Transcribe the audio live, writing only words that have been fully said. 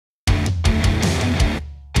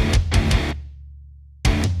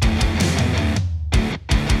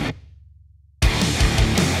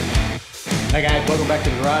Hi guys, welcome back to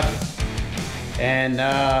the garage. And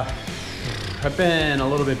I've been a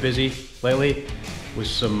little bit busy lately with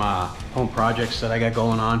some home projects that I got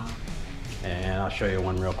going on. And I'll show you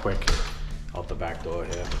one real quick out the back door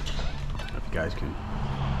here. If you guys can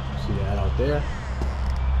see that out there.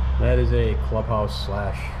 That is a clubhouse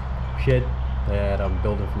slash shed that I'm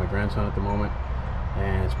building for my grandson at the moment.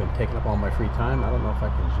 And it's been taking up all my free time. I don't know if I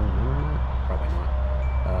can zoom in on that. Probably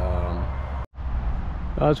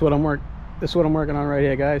not. That's what I'm working on right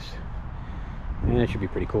here, guys. And it should be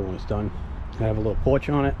pretty cool when it's done. I have a little porch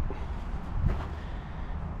on it.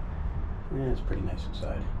 Yeah, it's pretty nice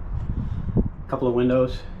inside. A couple of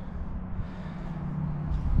windows.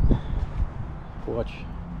 Porch.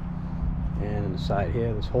 And on the side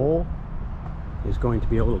here, this hole is going to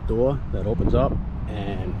be a little door that opens up,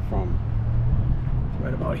 and from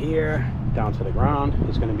right about here down to the ground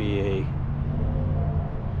is going to be a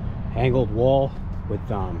angled wall with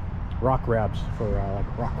rock grabs for like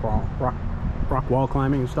rock wall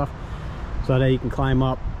climbing and stuff, so that you can climb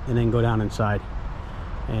up and then go down inside.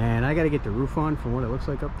 And I got to get the roof on. From what it looks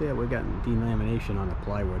like up there, we've gotten delamination on the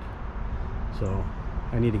plywood, so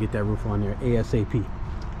I need to get that roof on there ASAP.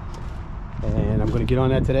 And I'm going to get on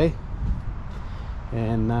that today.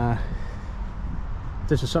 And if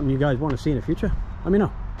this is something you guys want to see in the future, let me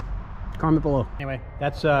know. Comment below. Anyway,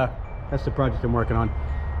 that's the project I'm working on.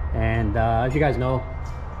 And as you guys know,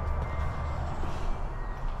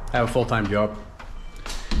 I have a full-time job.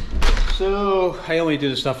 So I only do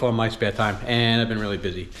this stuff on my spare time, and I've been really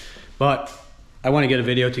busy. But I want to get a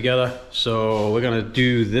video together, so we're going to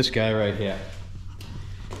do this guy right here.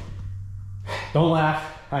 Don't laugh.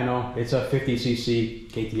 I know, it's a 50cc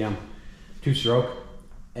KTM 2-stroke,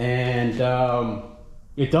 and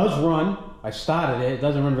it does run. I started it. It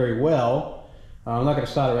doesn't run very well. I'm not going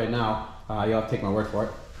to start it right now. You'll have to take my word for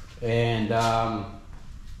it. And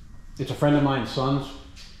it's a friend of mine's son's,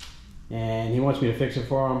 and he wants me to fix it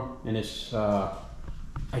for him. And it's, I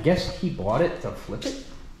guess he bought it to flip it,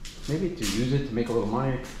 maybe to use it to make a little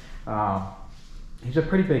money. He's a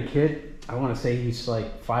pretty big kid. I want to say he's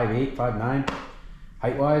like 5'8", 5'9".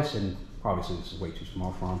 height-wise, and obviously this is way too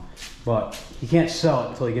small for him, but he can't sell it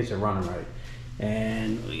until he gets it running right.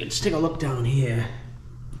 And we can take a look down here.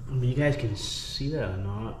 I mean, you guys can see that or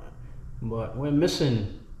not, but we're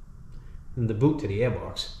missing the boot to the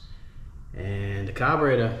airbox, and the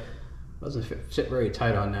carburetor doesn't sit very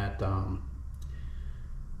tight on that. I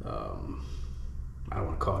don't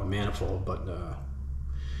want to call it a manifold, but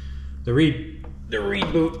the reed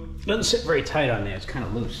boot doesn't sit very tight on there. It's kind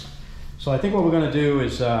of loose. So I think what we're going to do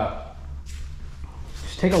is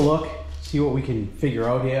just take a look, see what we can figure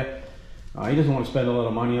out here. He doesn't want to spend a lot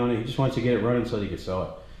of money on it. He just wants to get it running so that he can sell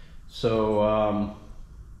it. So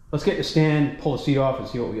let's get the stand, pull the seat off, and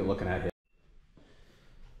see what we're looking at here.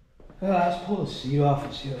 Let's pull the seat off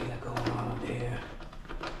and see what we got going on up there.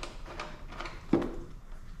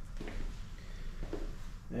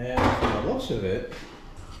 And from the looks of it,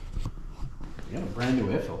 you have a brand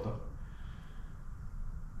new air filter.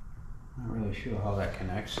 Not really sure how that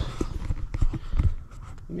connects.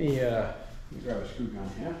 Let me grab a screw gun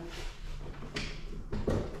here.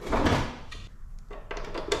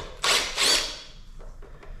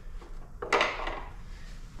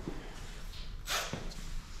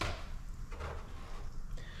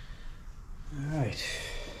 All right.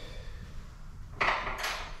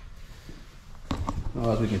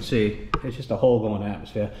 Well, as we can see, it's just a hole going in the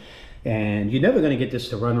atmosphere. And you're never going to get this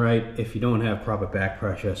to run right if you don't have proper back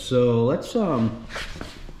pressure. So let's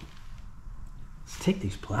take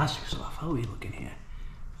these plastics off. How are we looking here?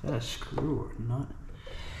 Is that a screw or not?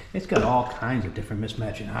 It's got all kinds of different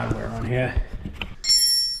mismatching hardware on here.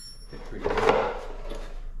 Pretty good.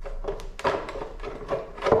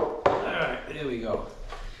 Alright, there we go.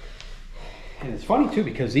 And it's funny too,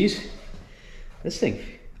 because this thing,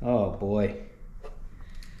 oh boy.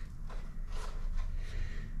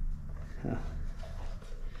 Huh.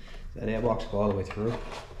 Does that airbox go all the way through?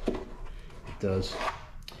 It does.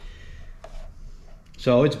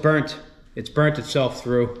 So it's burnt. It's burnt itself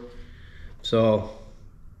through. So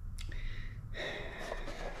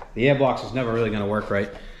the airbox is never really going to work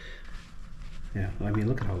right. Yeah, I mean,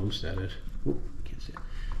 look at how loose that is. Ooh, I can't see it.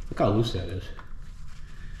 Look how loose that is.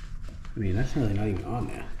 I mean, that's really not even on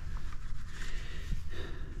there.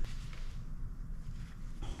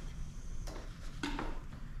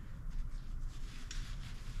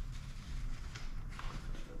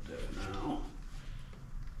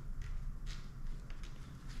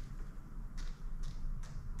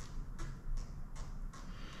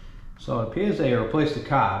 So it appears they replaced the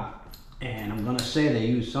carb, and I'm going to say they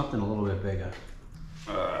used something a little bit bigger.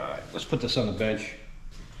 Let's put this on the bench.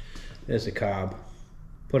 There's the carb.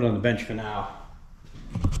 Put it on the bench for now.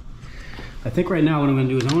 I think right now what I'm going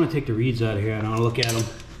to do is I want to take the reeds out of here and I want to look at them.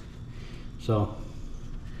 So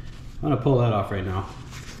I'm going to pull that off right now.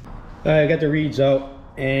 I got the reeds out,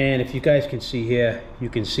 and if you guys can see here, you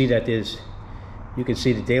can see that you can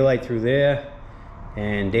see the daylight through there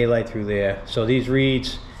and daylight through there. So these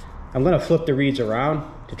reeds, I'm going to flip the reeds around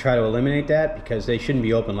to try to eliminate that, because they shouldn't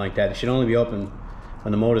be open like that. It should only be open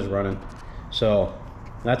when the motor's running. So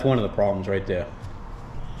that's one of the problems right there.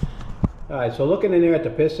 Alright, so looking in there at the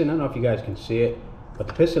piston, I don't know if you guys can see it, but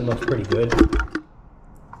the piston looks pretty good.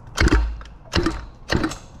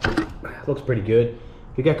 Looks pretty good.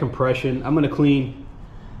 You got compression. I'm going to clean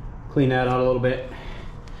that out a little bit.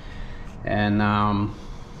 And I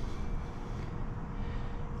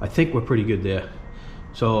think we're pretty good there.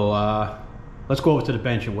 So let's go over to the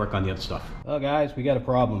bench and work on the other stuff. Well guys, we got a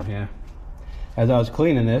problem here. As I was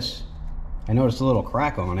cleaning this, I noticed a little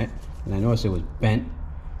crack on it, and I noticed it was bent,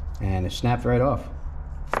 and it snapped right off.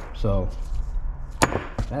 So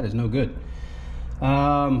that is no good. We're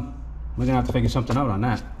gonna have to figure something out on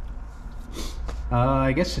that.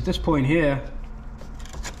 I guess at this point here,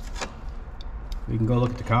 we can go look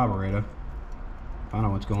at the carburetor. I don't know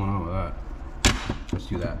what's going on with that. Let's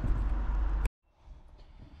do that.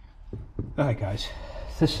 Alright guys,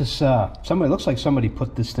 this is somebody, looks like somebody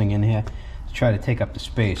put this thing in here to try to take up the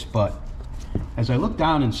space, but as I look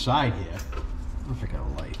down inside here, I don't know if I got a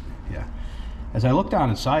light. Yeah. As I look down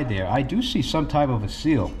inside there, I do see some type of a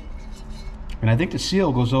seal. And I think the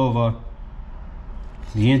seal goes over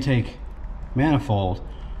the intake manifold,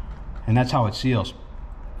 and that's how it seals.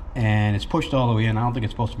 And it's pushed all the way in. I don't think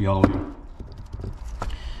it's supposed to be all the way in.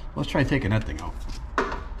 Let's try taking that thing out.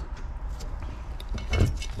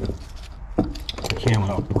 I can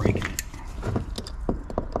without breaking it.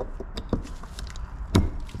 There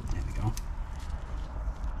we go.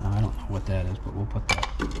 Now, I don't know what that is, but we'll put that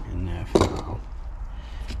in there for now.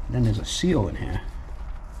 And then there's a seal in here.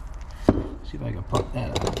 See if I can pop that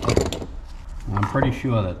out. I'm pretty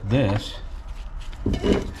sure that this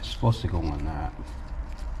is supposed to go on that.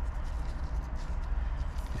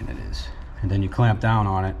 And it is. And then you clamp down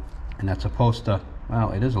on it, and that's supposed to,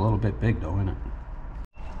 well, it is a little bit big though, isn't it?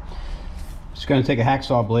 Just going to take a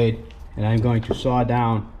hacksaw blade, and I'm going to saw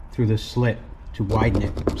down through this slit to widen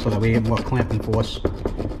it so that we have more clamping force.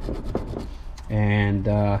 And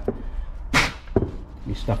let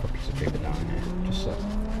me stuff a piece of paper down in there,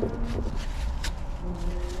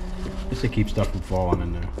 just to keep stuff from falling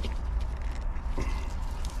in there.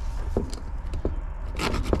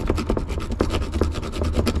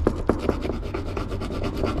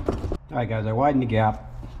 Alright guys, I widened the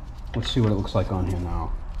gap. Let's see what it looks like on here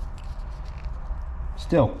now.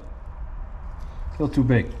 Still too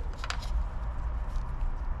big.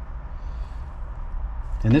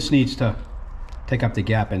 And this needs to take up the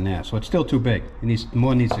gap in there, so it's still too big.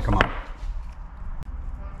 More needs to come out.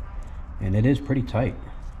 And it is pretty tight.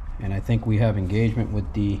 And I think we have engagement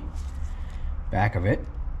with the back of it,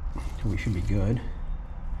 so we should be good.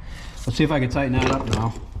 Let's see if I can tighten that up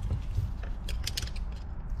now.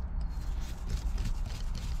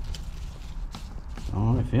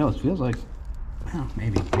 Oh, it feels like, well,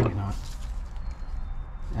 maybe not.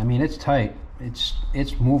 I mean, it's tight.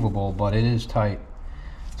 It's movable, but it is tight.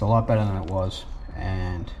 It's a lot better than it was.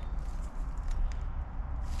 And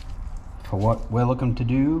for what we're looking to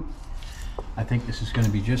do, I think this is going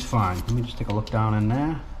to be just fine. Let me just take a look down in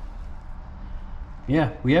there.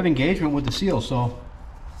 Yeah, we have engagement with the seal, so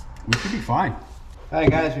we should be fine. All right,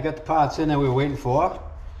 guys, we got the parts in that we were waiting for.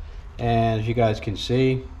 And as you guys can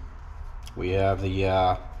see, we have the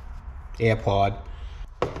air pod,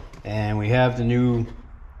 and we have the new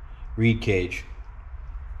reed cage,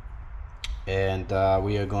 and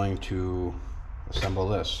we are going to assemble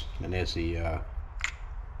this. And there's the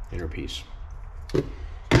inner piece. So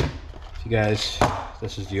you guys,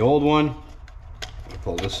 this is the old one. I'm gonna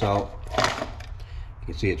pull this out. You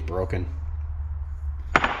can see it's broken,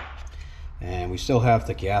 and we still have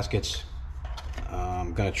the gaskets.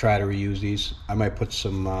 I'm gonna try to reuse these. I might put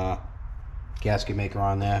some gasket maker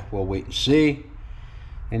on there. We'll wait and see.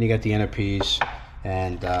 And you got the inner piece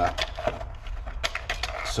and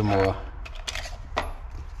some more,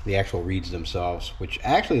 the actual reeds themselves, which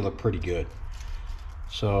actually look pretty good.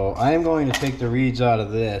 So I am going to take the reeds out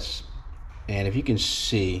of this, and if you can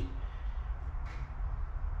see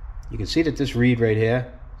that this reed right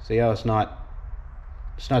here, see how it's not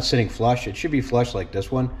sitting flush. It should be flush like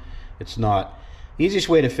this one. It's not. The easiest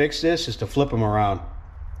way to fix this is to flip them around.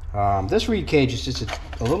 This reed cage is just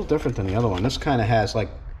a little different than the other one. This kind of has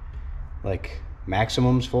like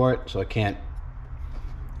maximums for it, so it can't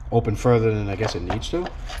open further than I guess it needs to.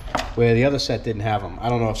 where the other set didn't have them. I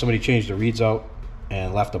don't know if somebody changed the reeds out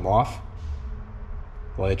and left them off.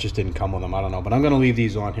 Well, it just didn't come with them. I don't know. But I'm going to leave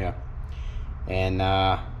these on here. And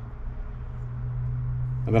I'm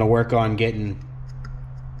going to work on getting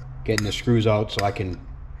the screws out so I can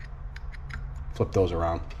flip those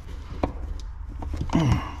around.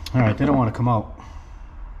 Alright, they don't want to come out.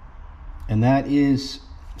 And that is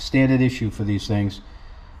standard issue for these things.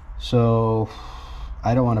 So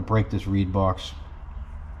I don't want to break this reed box.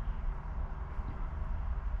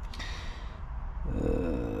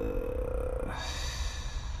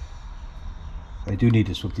 I do need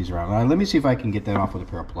to swap these around. Let me see if I can get that off with a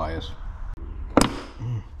pair of pliers.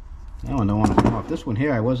 That one don't want to come off. This one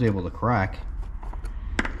here I was able to crack.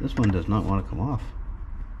 This one does not want to come off.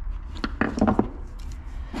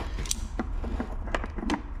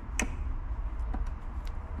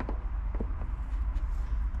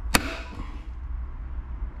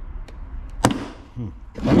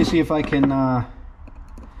 Let me see if I can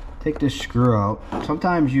take this screw out.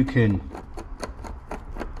 Sometimes you can,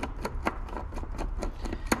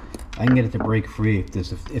 I can get it to break free if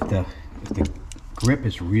the grip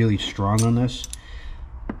is really strong on this.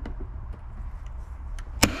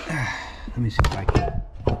 Let me see if I can.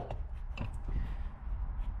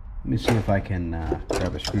 Let me see if I can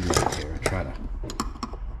grab a screwdriver here and try to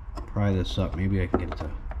pry this up. Maybe I can get it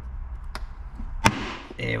to.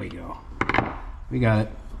 There we go. We got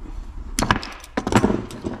it.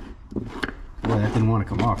 Boy, that didn't want to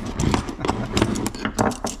come off.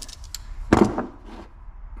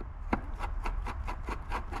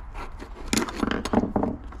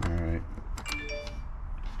 Alright.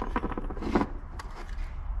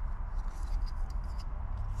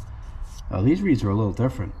 Oh, these reeds are a little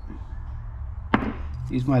different.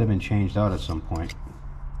 These might have been changed out at some point.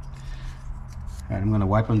 Alright, I'm going to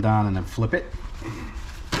wipe them down and then flip it.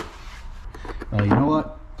 You know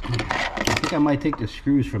what? I think I might take the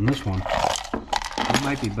screws from this one. It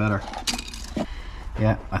might be better.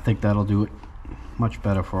 Yeah, I think that'll do it much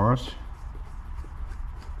better for us.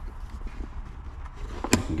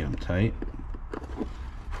 I can get them tight.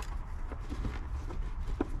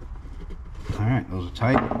 Alright, those are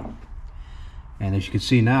tight. And as you can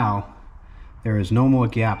see now, there is no more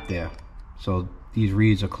gap there. So these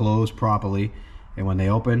reeds are closed properly, and when they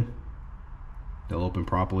open, they'll open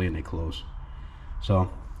properly and they close.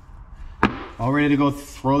 So, all ready to go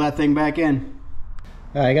throw that thing back in.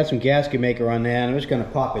 All right, I got some gasket maker on there, and I'm just gonna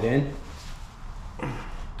pop it in. All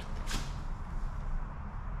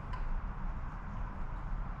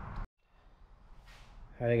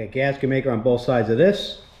right, I got gasket maker on both sides of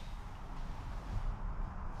this.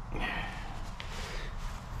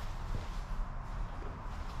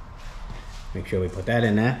 Make sure we put that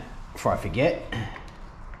in there before I forget.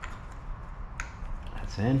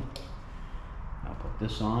 That's in. I'll put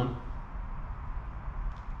this on.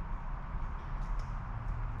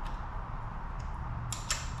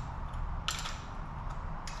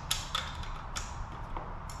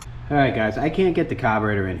 Alright guys, I can't get the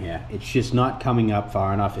carburetor in here. It's just not coming up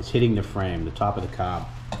far enough. It's hitting the frame, the top of the carb,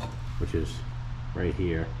 which is right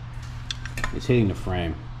here. It's hitting the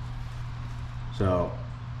frame. So,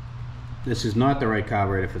 this is not the right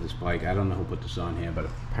carburetor for this bike. I don't know who put this on here, but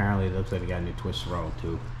apparently it looks like it got a new twist throttle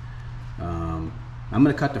too. I'm going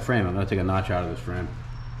to cut the frame. I'm going to take a notch out of this frame.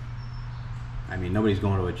 I mean, nobody's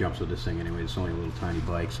going to a jumps with this thing anyway. It's only a little tiny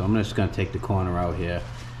bike. So I'm just going to take the corner out here.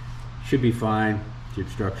 Should be fine.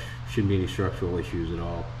 Shouldn't be any structural issues at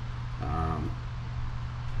all.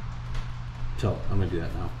 So I'm going to do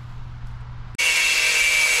that now.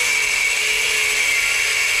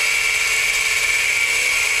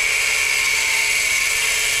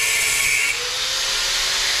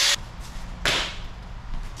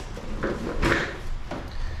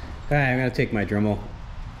 Alright, I'm going to take my Dremel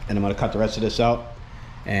and I'm going to cut the rest of this out.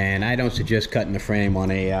 And I don't suggest cutting the frame on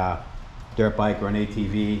a dirt bike or an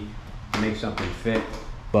ATV to make something fit.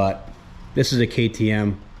 But this is a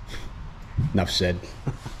KTM. Enough said.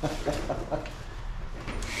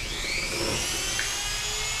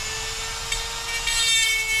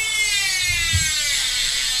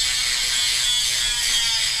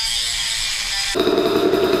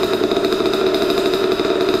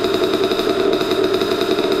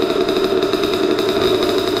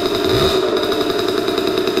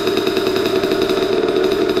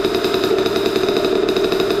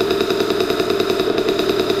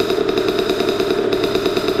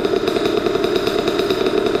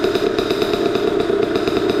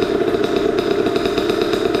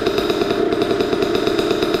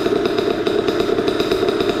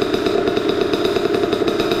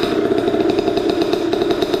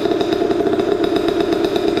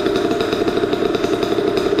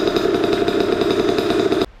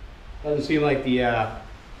 seem like the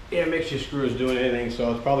air mixture screw is doing anything,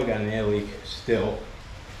 so it's probably got an air leak still.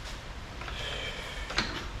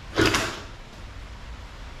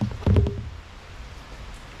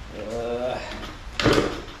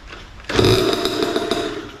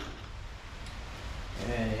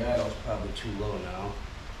 And the idle's probably too low now.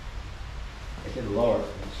 I did lower it,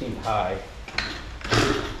 it seemed high.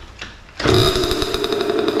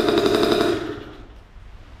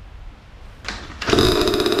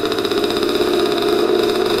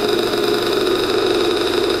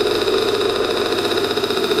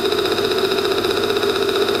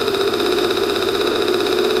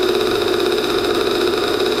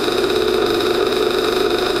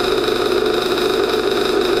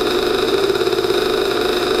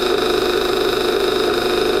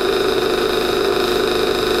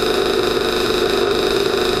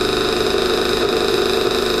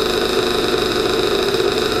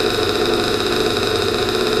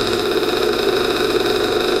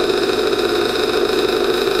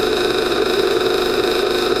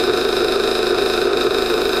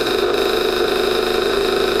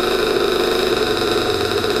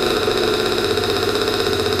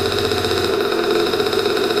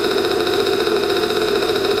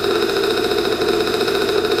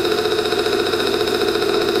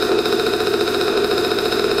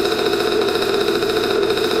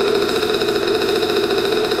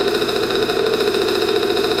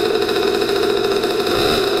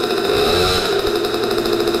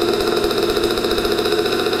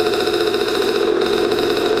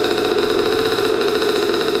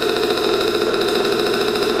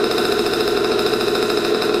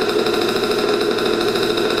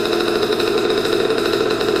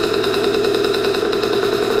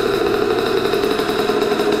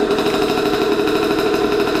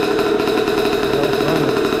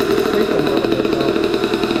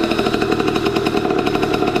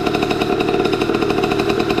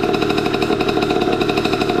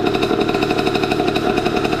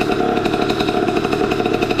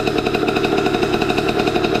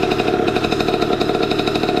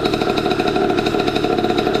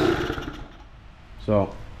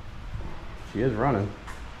 So she is running.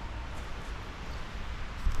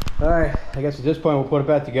 All right, I guess at this point we'll put it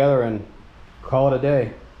back together and call it a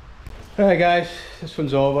day. All right, guys, this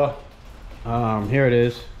one's over. Here it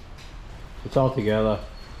is. It's all together.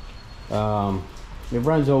 It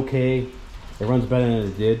runs okay. It runs better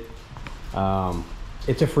than it did.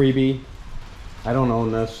 It's a freebie. I don't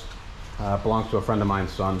own this. It belongs to a friend of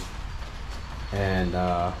mine's son, and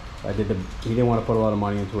he didn't want to put a lot of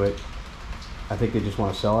money into it. I think they just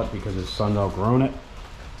want to sell it because his son's outgrown it,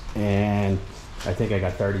 and I think I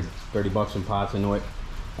got 30 bucks in parts into it.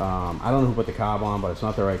 I don't know who put the carb on, but it's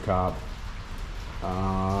not the right carb.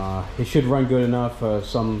 It should run good enough for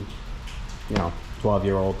some,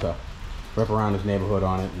 12-year-old to rip around his neighborhood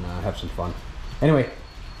on it and have some fun. Anyway,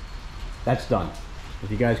 that's done.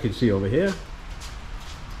 If you guys can see over here,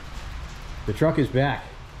 the truck is back.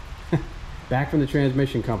 Back from the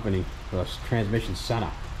transmission company, the transmission center.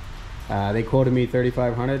 They quoted me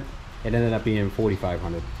 $3,500. It ended up being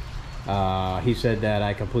 $4,500. He said that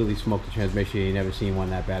I completely smoked the transmission. He'd never seen one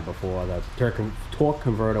that bad before. The torque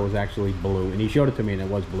converter was actually blue, and he showed it to me, and it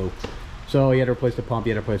was blue. So he had to replace the pump. He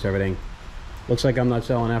had to replace everything. Looks like I'm not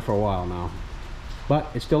selling that for a while now, but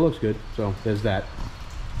it still looks good. So there's that.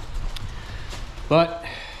 But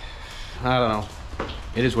I don't know.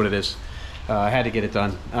 It is what it is. I had to get it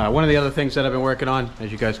done. One of the other things that I've been working on,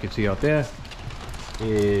 as you guys can see out there,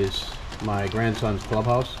 is my grandson's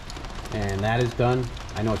clubhouse, and that is done.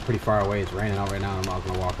 I know it's pretty far away. It's raining out right now. I'm not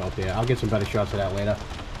going to walk out there. I'll get some better shots of that later.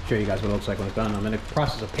 Show you guys what it looks like when it's done. I'm in the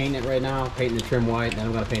process of painting it right now, painting the trim white, then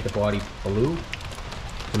I'm going to paint the body blue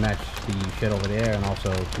to match the shed over there and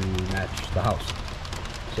also to match the house.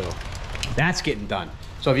 So that's getting done.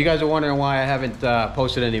 So if you guys are wondering why I haven't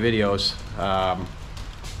posted any videos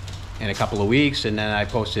in a couple of weeks, and then I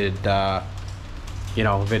posted a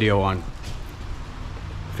video on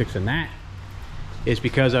fixing that, it's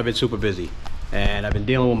because I've been super busy and I've been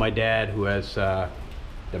dealing with my dad who has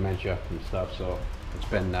dementia and stuff. So it's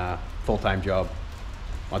been a full-time job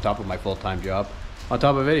on top of my full-time job on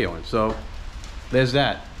top of videoing. So there's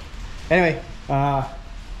that. Anyway,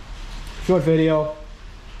 short video.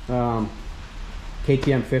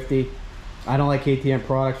 KTM50. I don't like KTM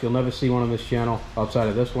products. You'll never see one on this channel outside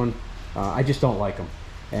of this one. I just don't like them,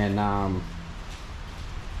 and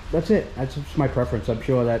that's it. That's just my preference. I'm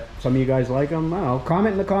sure that some of you guys like them. I don't know.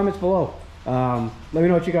 Comment in the comments below. Let me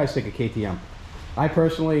know what you guys think of KTM. I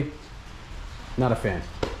personally, not a fan.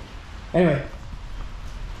 Anyway,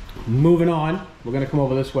 moving on. We're gonna come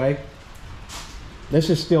over this way. This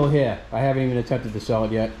is still here. I haven't even attempted to sell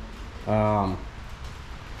it yet. There's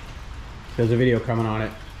a video coming on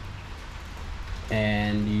it,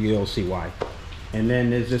 and you'll see why. And then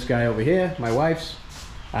there's this guy over here, my wife's.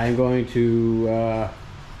 I'm going to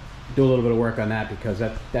do a little bit of work on that because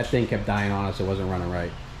that thing kept dying on us. It wasn't running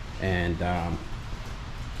right. And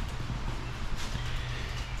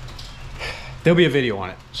there'll be a video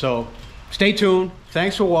on it. So stay tuned.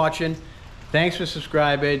 Thanks for watching. Thanks for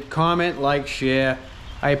subscribing. Comment, like, share.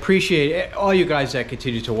 I appreciate all you guys that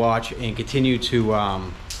continue to watch and continue to,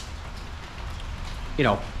 you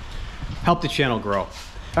know, help the channel grow. All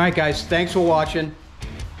right, guys. Thanks for watching.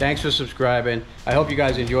 Thanks for subscribing. I hope you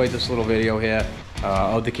guys enjoyed this little video here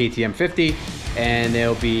of the KTM50, and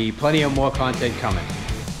there'll be plenty of more content coming.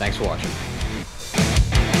 Thanks for watching.